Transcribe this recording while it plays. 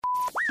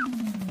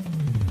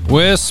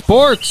With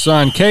sports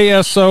on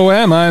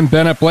KSOM, I'm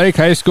Bennett Blake.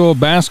 High school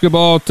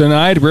basketball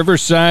tonight.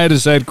 Riverside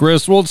is at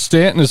Griswold.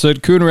 Stanton is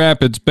at Coon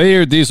Rapids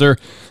Bayard. These are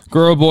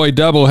girl-boy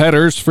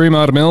doubleheaders.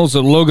 Fremont Mills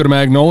at Logan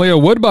Magnolia.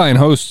 Woodbine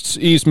hosts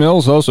East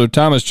Mills. Also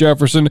Thomas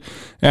Jefferson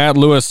at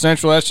Lewis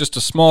Central. That's just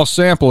a small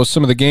sample of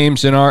some of the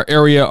games in our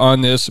area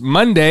on this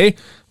Monday.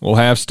 We'll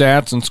have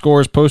stats and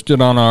scores posted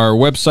on our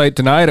website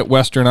tonight at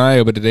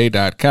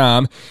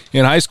westerniowatoday.com.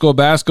 In high school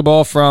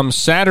basketball from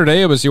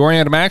Saturday, it was the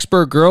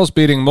Orient-Maxburg girls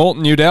beating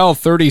Moulton Udell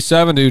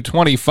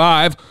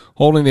 37-25,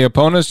 holding the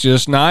opponents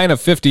just 9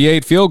 of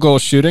 58 field goal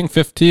shooting,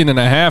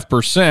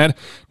 15.5%.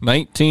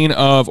 19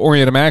 of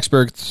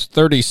Orient-Maxburg's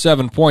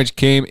 37 points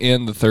came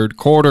in the third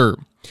quarter.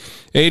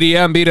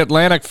 ADM beat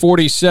Atlantic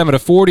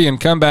 47-40 in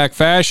comeback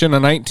fashion. A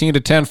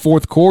 19-10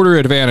 fourth quarter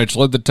advantage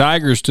led the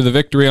Tigers to the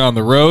victory on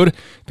the road.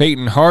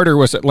 Peyton Harder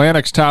was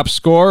Atlantic's top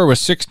scorer with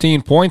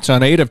 16 points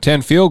on 8 of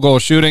 10 field goal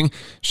shooting.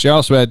 She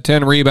also had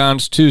 10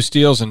 rebounds, 2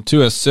 steals, and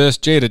 2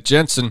 assists. Jada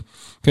Jensen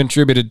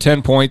contributed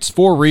 10 points,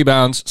 4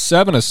 rebounds,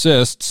 7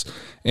 assists,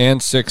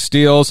 and 6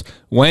 steals.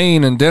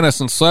 Wayne and Dennis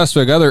and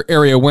Schleswig, other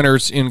area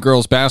winners in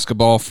girls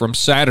basketball from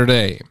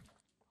Saturday.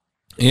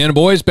 In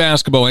boys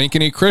basketball,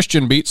 Ankeny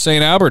Christian beat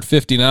St. Albert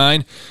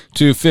 59-58.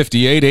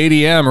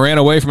 ADM ran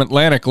away from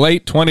Atlantic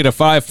late,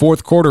 20-5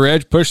 fourth quarter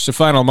edge, pushed the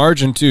final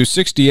margin to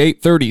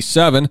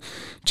 68-37.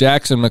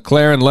 Jackson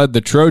McLaren led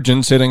the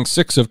Trojans, hitting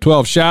 6 of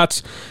 12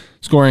 shots,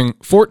 scoring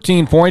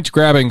 14 points,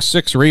 grabbing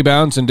 6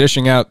 rebounds, and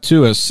dishing out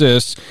 2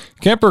 assists.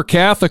 Kemper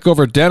Catholic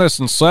over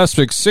Denison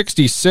Schleswig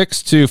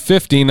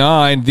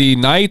 66-59. The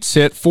Knights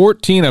hit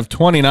 14 of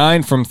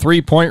 29 from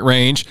three-point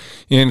range,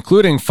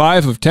 including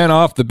 5 of 10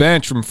 off the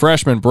bench from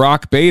freshman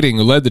Brock Bading,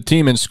 who led the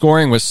team in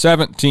scoring with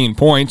 17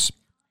 points.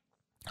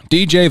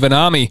 DJ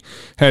Vanami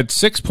had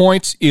 6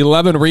 points,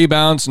 11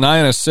 rebounds,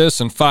 9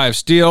 assists, and 5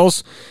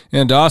 steals.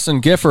 And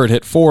Dawson Gifford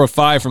hit 4 of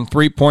 5 from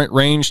three-point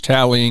range,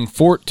 tallying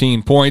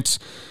 14 points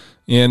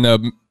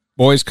in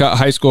boys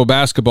high school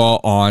basketball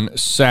on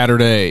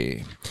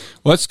Saturday.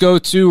 Let's go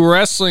to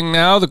wrestling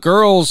now. The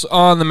girls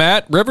on the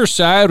mat.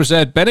 Riverside was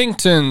at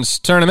Bennington's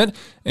tournament,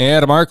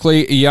 and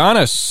Markley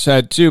Giannis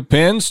had 2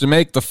 pins to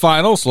make the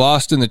finals,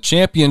 lost in the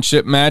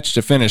championship match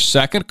to finish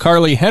second.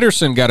 Carly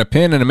Henderson got a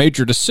pin in a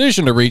major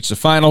decision to reach the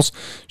finals.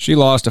 She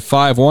lost a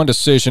 5-1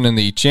 decision in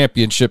the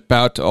championship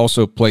bout to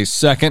also place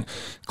second.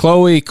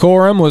 Chloe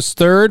Coram was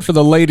third for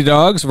the Lady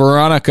Dogs.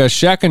 Veronica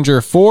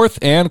Scheckinger fourth,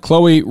 and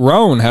Chloe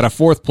Roan had a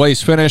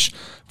fourth-place finish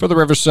for the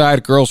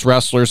Riverside girls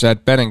wrestlers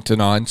at Bennington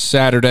on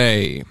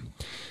Saturday.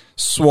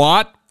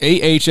 SWAT,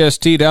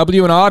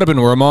 AHSTW, and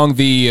Audubon were among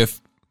the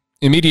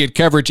immediate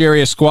coverage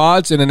area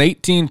squads in an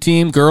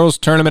 18-team girls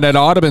tournament at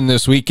Audubon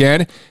this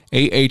weekend.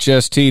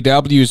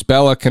 AHSTW's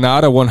Bella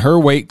Canada won her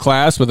weight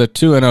class with a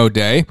 2-0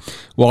 day,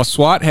 while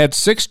SWAT had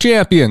 6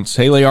 champions: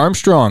 Haley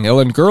Armstrong,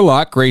 Ellen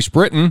Gerlach, Grace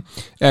Britton,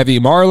 Evie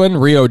Marlin,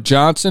 Rio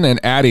Johnson,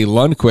 and Addie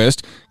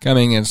Lundquist.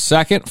 Coming in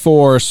second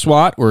for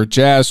SWAT were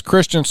Jazz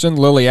Christensen,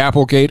 Lily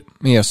Applegate,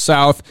 Mia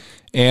South,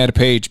 and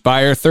Paige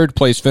Byer. Third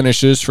place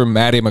finishes from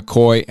Maddie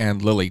McCoy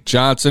and Lily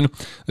Johnson.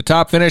 The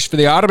top finish for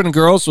the Audubon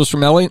girls was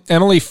from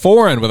Emily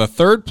Foran with a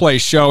third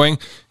place showing.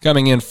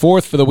 Coming in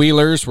fourth for the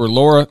Wheelers were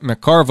Laura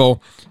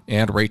McCarville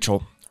and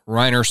Rachel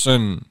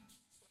Reinerson.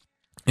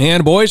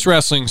 And boys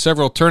wrestling,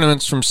 several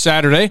tournaments from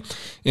Saturday,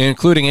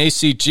 including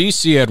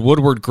ACGC at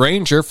Woodward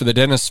Granger for the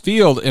Dennis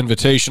Field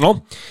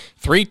Invitational.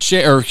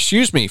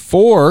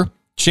 4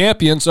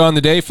 champions on the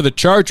day for the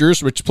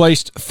Chargers, which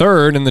placed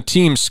third in the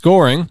team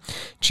scoring.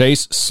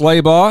 Chase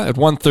Slaybaugh at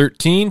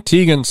 113,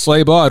 Tegan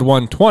Slaybaugh at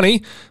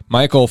 120,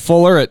 Michael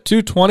Fuller at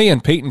 220,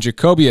 and Peyton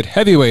Jacoby at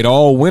heavyweight,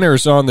 all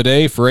winners on the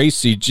day for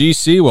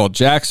ACGC, while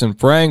Jackson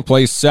Prang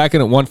placed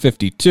second at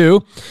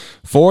 152.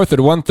 Fourth at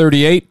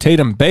 138,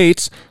 Tatum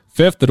Bates.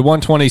 Fifth at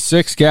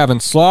 126, Gavin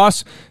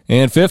Sloss.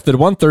 And fifth at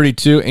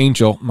 132,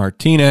 Angel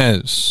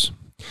Martinez.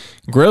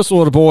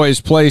 Griswold boys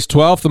placed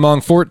 12th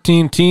among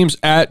 14 teams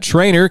at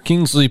Trainer.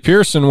 Kingsley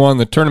Pearson won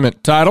the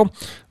tournament title,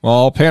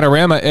 while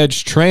Panorama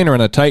edged Trainer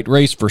in a tight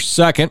race for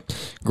second.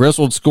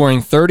 Griswold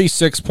scoring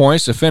 36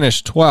 points to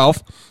finish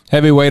 12th.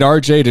 Heavyweight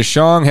R.J.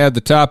 DeShong had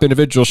the top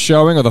individual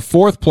showing of the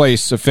fourth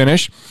place to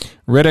finish.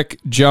 Riddick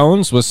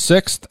Jones was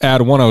 6th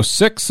at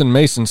 106, and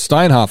Mason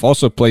Steinhoff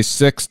also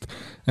placed 6th.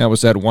 That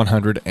was at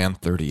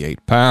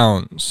 138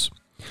 pounds.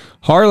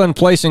 Harlan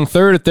placing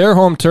third at their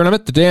home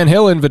tournament, the Dan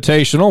Hill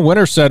Invitational.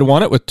 Winterset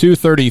won it with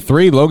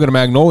 233. Logan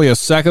Magnolia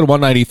second,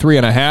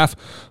 193.5.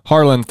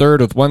 Harlan third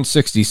with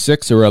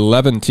 166. There were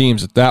 11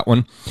 teams at that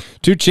one.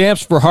 2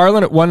 champs for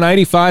Harlan at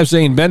 195,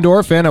 Zane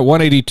Bendorf, and at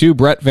 182,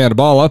 Brett Van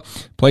Balla.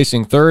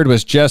 Placing third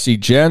was Jesse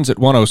Jens at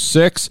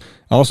 106.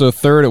 Also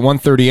third at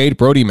 138,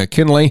 Brody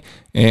McKinley.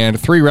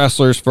 And 3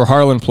 wrestlers for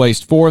Harlan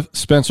placed fourth,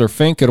 Spencer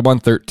Fink at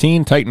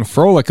 113, Titan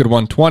Froelich at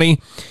 120,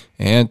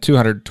 and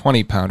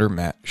 220-pounder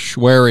Matt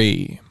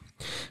Schwery.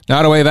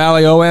 Nottoway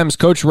Valley OM's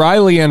Coach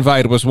Riley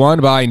invite was won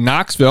by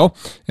Knoxville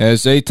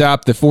as they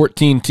topped the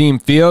 14-team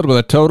field with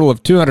a total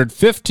of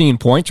 215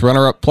 points.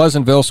 Runner-up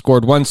Pleasantville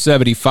scored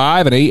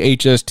 175 and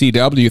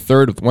AHSTW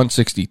third with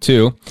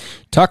 162.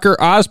 Tucker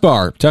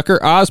Osbar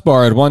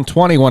at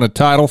 120 won a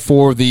title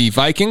for the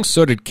Vikings.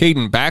 So did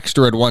Caden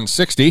Baxter at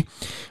 160.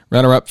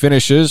 Runner-up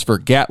finishes for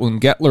Gatlin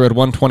Getler at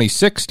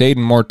 126,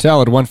 Dayton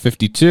Mortel at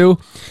 152,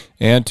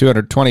 and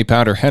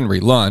 220-pounder Henry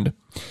Lund.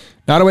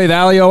 Nottoway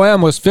Valley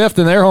OM was fifth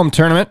in their home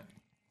tournament.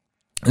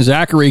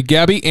 Zachary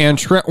Gebby and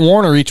Trent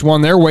Warner each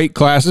won their weight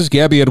classes.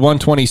 Gebby at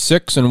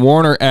 126 and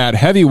Warner at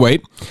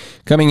heavyweight.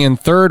 Coming in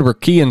third were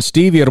Key and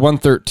Stevie at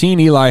 113,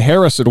 Eli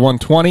Harris at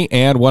 120,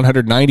 and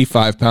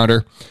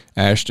 195-pounder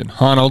Ashton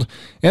Honnold.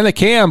 And the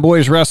KM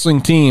boys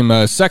wrestling team,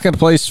 second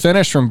place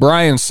finish from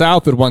Brian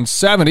South at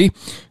 170.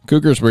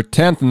 Cougars were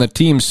 10th in the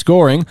team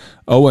scoring.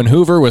 Owen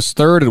Hoover was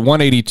third at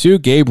 182,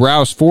 Gabe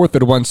Rouse fourth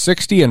at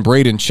 160, and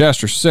Braden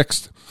Chester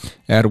sixth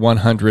at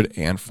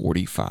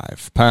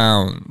 145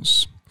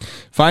 pounds.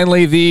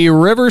 Finally, the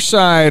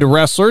Riverside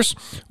wrestlers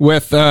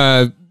with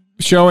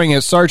showing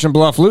at Sergeant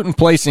Bluff Luton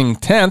placing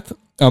 10th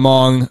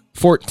among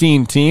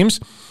 14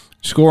 teams,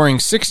 scoring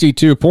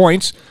 62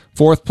 points.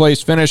 Fourth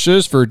place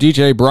finishes for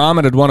DJ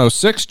Brahman at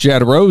 106,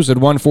 Jed Rose at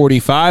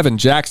 145, and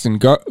Jackson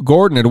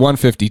Gordon at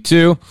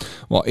 152,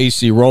 while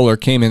AC Roller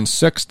came in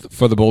sixth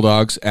for the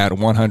Bulldogs at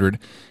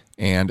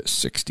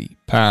 160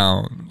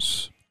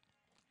 pounds.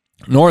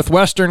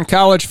 Northwestern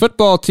College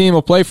football team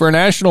will play for a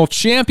national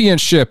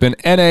championship in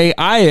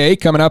NAIA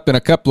coming up in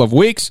a couple of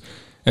weeks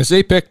as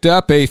they picked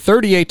up a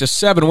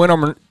 38-7 win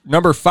over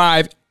number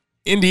 5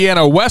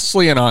 Indiana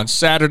Wesleyan on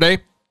Saturday.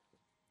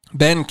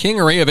 Ben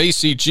Kingery of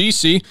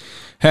ACGC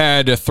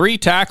had 3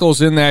 tackles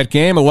in that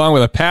game along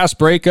with a pass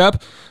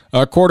breakup,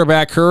 a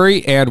quarterback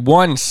hurry, and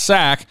 1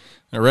 sack.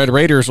 The Red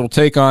Raiders will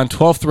take on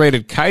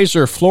 12th-rated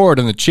Kaiser, Florida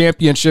in the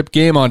championship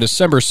game on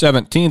December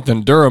 17th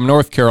in Durham,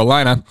 North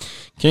Carolina.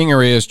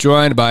 Kingery is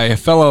joined by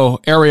fellow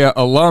area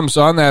alums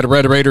on that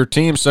Red Raider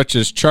team, such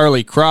as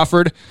Charlie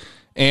Crawford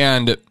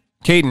and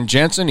Caden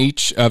Jensen,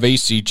 each of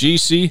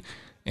ACGC,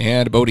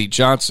 and Bodie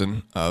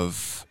Johnson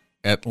of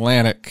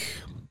Atlantic.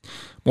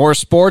 More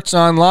sports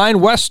online,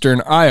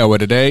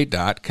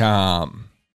 WesternIowaToday.com.